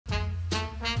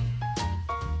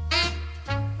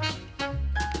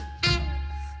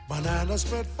Banana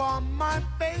split for my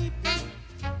baby.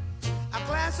 A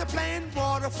glass of plain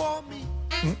water for me.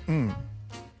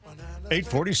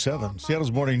 8:47,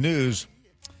 Seattle's Morning News.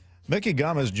 Micki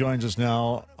Gamez joins us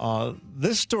now.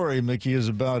 This story, Micki, is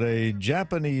about a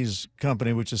Japanese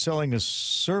company which is selling a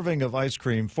serving of ice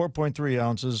cream, 4.3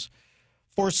 ounces,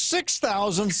 for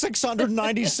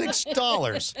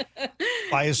 $6,696.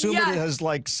 I assume it has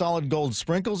like solid gold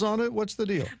sprinkles on it. What's the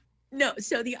deal? No,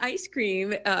 so the ice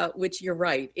cream, which you're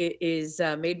right, it is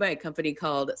made by a company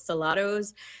called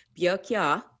Salados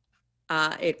Byakuya.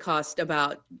 It cost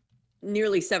about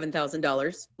nearly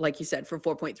 $7,000, like you said, for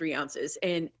 4.3 ounces.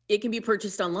 And it can be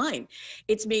purchased online.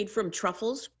 It's made from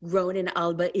truffles grown in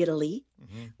Alba, Italy,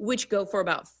 which go for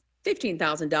about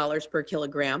 $15,000 per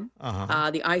kilogram.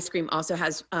 The ice cream also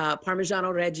has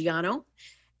Parmigiano Reggiano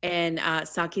and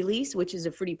sake, which is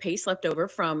a fruity paste left over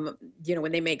from,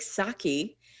 when they make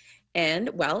sake. And,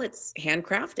 well, it's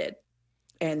handcrafted.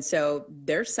 And so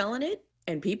they're selling it.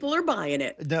 And people are buying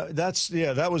it.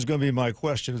 That was going to be my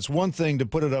question. It's one thing to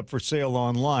put it up for sale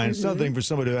online. It's another thing for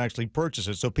somebody to actually purchase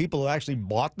it. So people have actually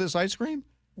bought this ice cream?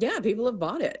 Yeah, people have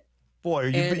bought it. Boy,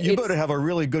 you better have a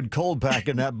really good cold pack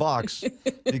in that box.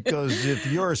 Because if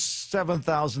your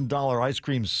 $7,000 ice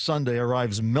cream sundae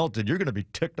arrives melted, you're going to be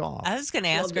ticked off. I was going to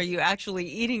ask, are you actually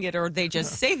eating it or are they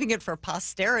just saving it for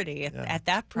posterity at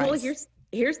that price? Well,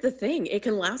 here's the thing. It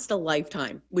can last a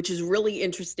lifetime, which is really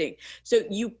interesting. So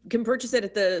you can purchase it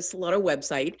at the Salato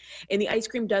website, and the ice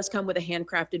cream does come with a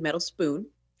handcrafted metal spoon.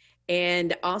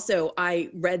 And also, I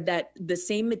read that the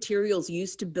same materials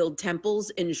used to build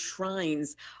temples and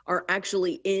shrines are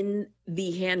actually in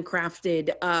the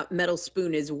handcrafted metal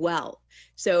spoon as well.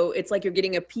 So it's like you're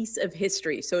getting a piece of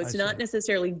history. So it's not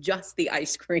necessarily just the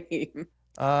ice cream.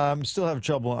 I'm having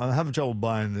trouble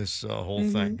buying this whole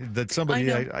thing. That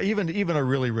somebody, even a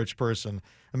really rich person.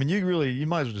 I mean, you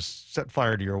might as well just set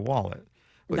fire to your wallet.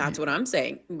 That's what I'm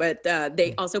saying. But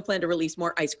they also plan to release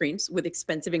more ice creams with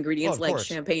expensive ingredients like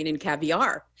champagne and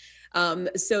caviar.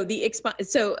 So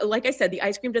like I said, the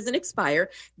ice cream doesn't expire,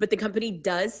 but the company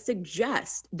does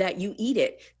suggest that you eat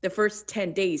it the first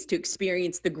 10 days to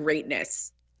experience the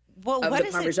greatness. Well, of the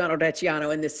Parmigiano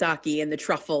Reggiano and the sake and the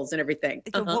truffles and everything.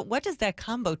 What does that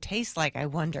combo taste like, I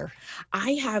wonder?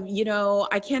 I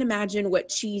can't imagine what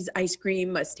cheese ice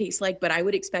cream must taste like, but I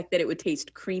would expect that it would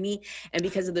taste creamy. And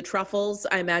because of the truffles,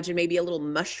 I imagine maybe a little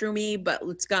mushroomy, but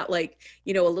it's got a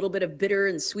little bit of bitter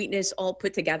and sweetness all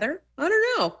put together. I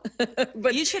don't know.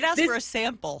 But you should ask for a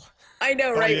sample. I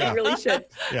know, right? You really should.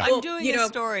 Yeah. I'm doing a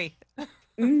story.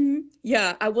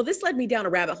 Yeah. Well, this led me down a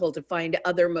rabbit hole to find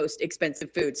other most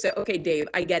expensive foods. So, okay, Dave,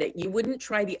 I get it. You wouldn't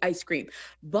try the ice cream,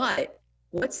 but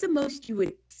what's the most you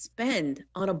would spend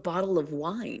on a bottle of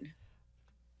wine?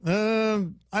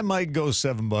 I might go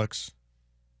 $7.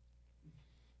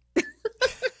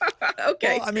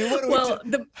 Okay. Well, I mean,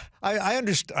 I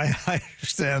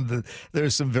understand that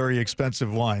there's some very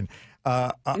expensive wine.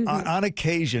 On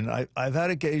occasion, I've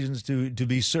had occasions to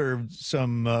be served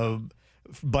some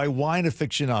by wine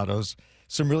aficionados,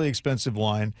 some really expensive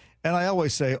wine. And I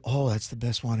always say, oh, that's the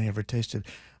best wine I ever tasted.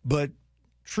 But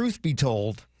truth be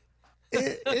told,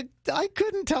 I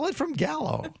couldn't tell it from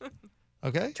Gallo.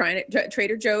 Okay? Trying it,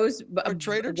 Trader Joe's,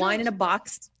 wine in a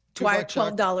box,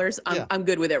 $12. I'm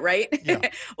good with it, right? Yeah.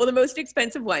 Well, the most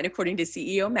expensive wine, according to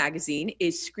CEO Magazine,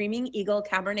 is Screaming Eagle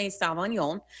Cabernet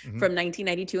Sauvignon from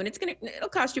 1992. And it'll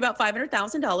cost you about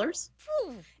 $500,000.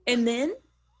 And then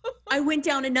I went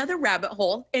down another rabbit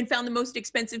hole and found the most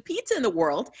expensive pizza in the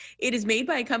world. It is made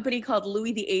by a company called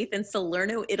Louis VIII in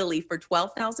Salerno, Italy for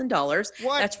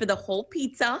 $12,000. That's for the whole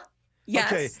pizza.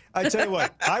 Yes. Okay, I tell you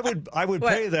what, I would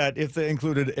pay that if they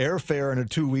included airfare and a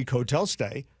 2-week hotel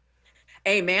stay.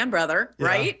 Amen, brother,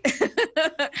 right?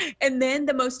 And then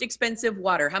the most expensive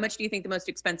water. How much do you think the most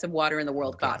expensive water in the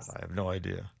world costs? I have no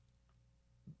idea.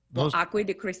 Well, Acqua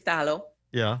di Cristallo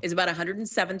is about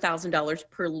 $107,000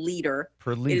 per liter.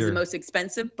 Per liter. It is the most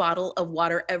expensive bottle of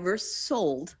water ever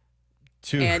sold.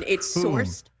 And it's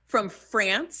sourced from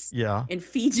France and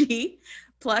Fiji.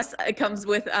 Plus, it comes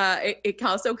with, it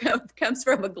also comes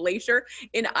from a glacier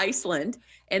in Iceland.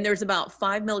 And there's about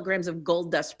 5 milligrams of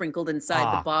gold dust sprinkled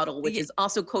inside the bottle, which is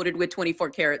also coated with 24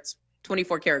 karat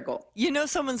gold. You know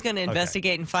someone's going to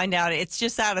investigate and find out it's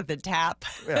just out of the tap.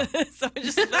 Yeah. So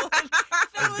just fill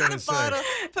in the bottle.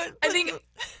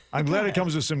 I'm glad it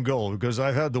comes with some gold because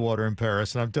I've had the water in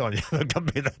Paris, and I'm telling you, it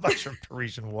can't be that much from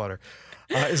Parisian water.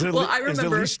 Is it at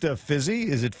least fizzy?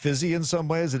 Is it fizzy in some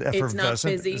way? Is it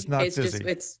effervescent? It's not fizzy. It's not fizzy.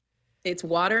 It's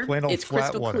water. Plain old It's flat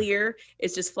crystal water. clear.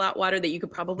 It's just flat water that you could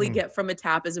probably get from a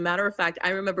tap. As a matter of fact, I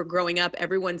remember growing up,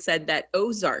 everyone said that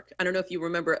Ozark, I don't know if you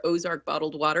remember Ozark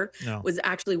bottled water, No. was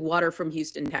actually water from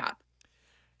Houston Tap.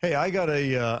 Hey, I got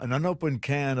an unopened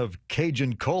can of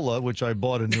Cajun Cola, which I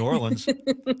bought in New Orleans.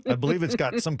 I believe it's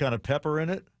got some kind of pepper in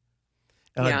it.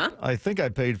 And Yeah. I think I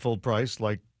paid full price,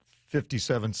 like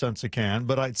 57 cents a can,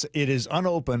 but it is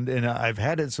unopened, and I've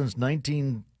had it since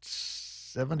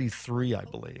 1973, I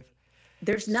believe.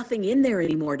 There's nothing in there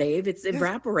anymore, Dave. It's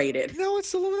evaporated. No,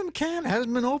 it's aluminum can. It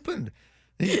hasn't been opened.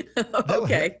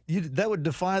 Okay. That would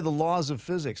defy the laws of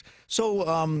physics. So,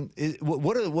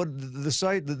 what the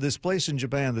site, this place in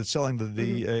Japan that's selling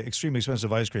the extremely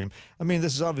expensive ice cream? I mean,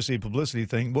 this is obviously a publicity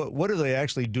thing. What do they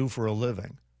actually do for a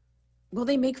living? Well,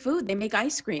 they make food. They make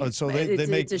ice cream. So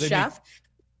It's a chef.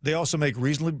 They also make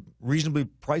reasonably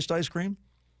priced ice cream.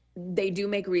 They do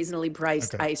make reasonably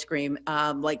priced ice cream,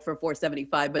 like for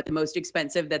 $4.75, but the most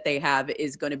expensive that they have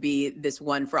is going to be this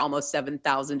one for almost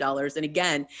 $7,000. And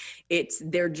again, it's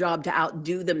their job to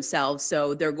outdo themselves.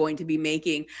 So they're going to be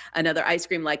making another ice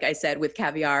cream, like I said, with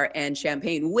caviar and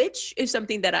champagne, which is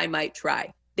something that I might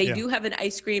try. They do have an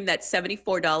ice cream that's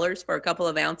 $74 for a couple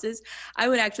of ounces. I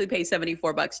would actually pay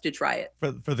 $74 to try it.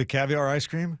 For the caviar ice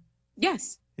cream?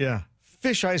 Yes. Yeah.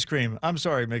 Fish ice cream. I'm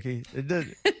sorry, Micki. It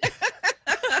did.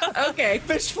 Okay.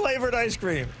 Fish flavored ice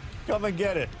cream. Come and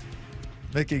get it.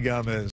 Micki Gamez.